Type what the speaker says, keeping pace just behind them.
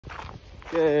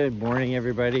Good morning,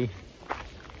 everybody.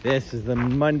 This is the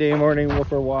Monday morning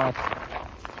woofer walk.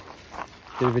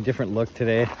 Bit of a different look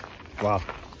today. Wow,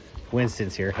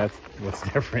 Winston's here. That's what's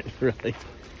different, really.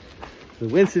 So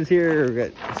Winston's here.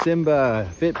 We've got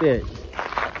Simba, FitBit,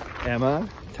 Emma,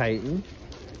 Titan,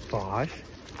 Foch,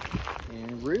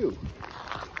 and Roux.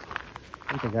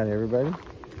 I think I got everybody.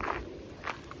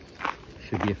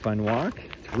 Should be a fun walk.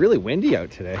 It's really windy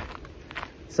out today.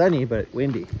 Sunny, but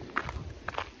windy.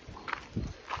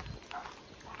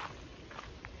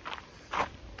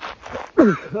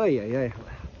 Oh yeah.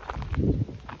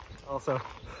 Also,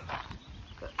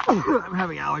 I'm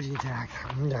having an allergy attack.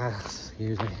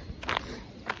 Excuse me.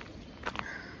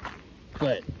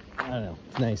 But I don't know.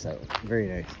 It's nice out. Very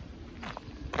nice.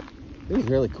 It was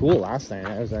really cool last night.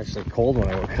 I was actually cold when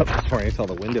I woke up this morning. I saw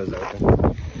the windows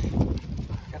open.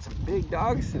 Got some big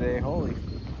dogs today. Holy.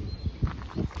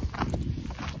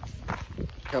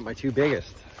 Got my two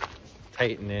biggest,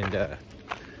 Titan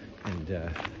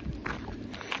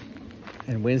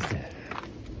and Winston.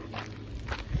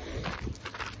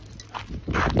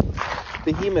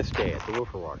 Behemoth day at the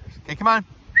Woofer Walkers. Okay, come on.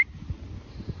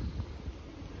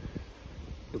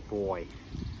 Good boy.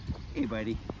 Hey,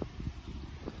 buddy.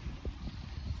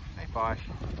 Hi, Foch.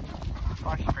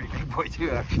 Foch is a pretty big boy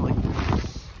too, actually.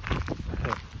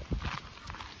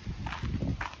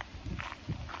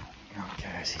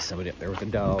 Okay, I see somebody up there with a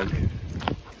dog.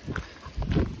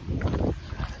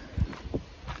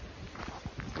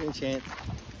 Good chance.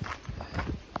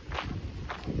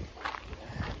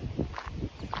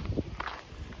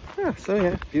 Yeah, so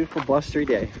yeah, beautiful blustery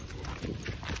day.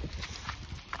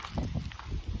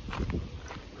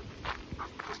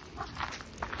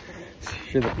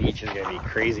 Sure, the beach is gonna be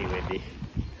crazy windy.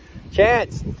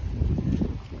 Chance!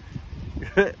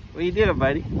 What are you doing,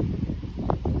 buddy?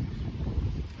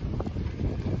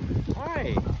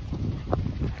 Hi!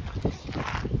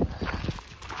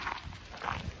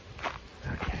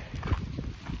 Okay.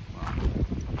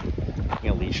 I'm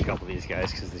gonna leash a couple of these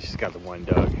guys because they just got the one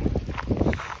dog.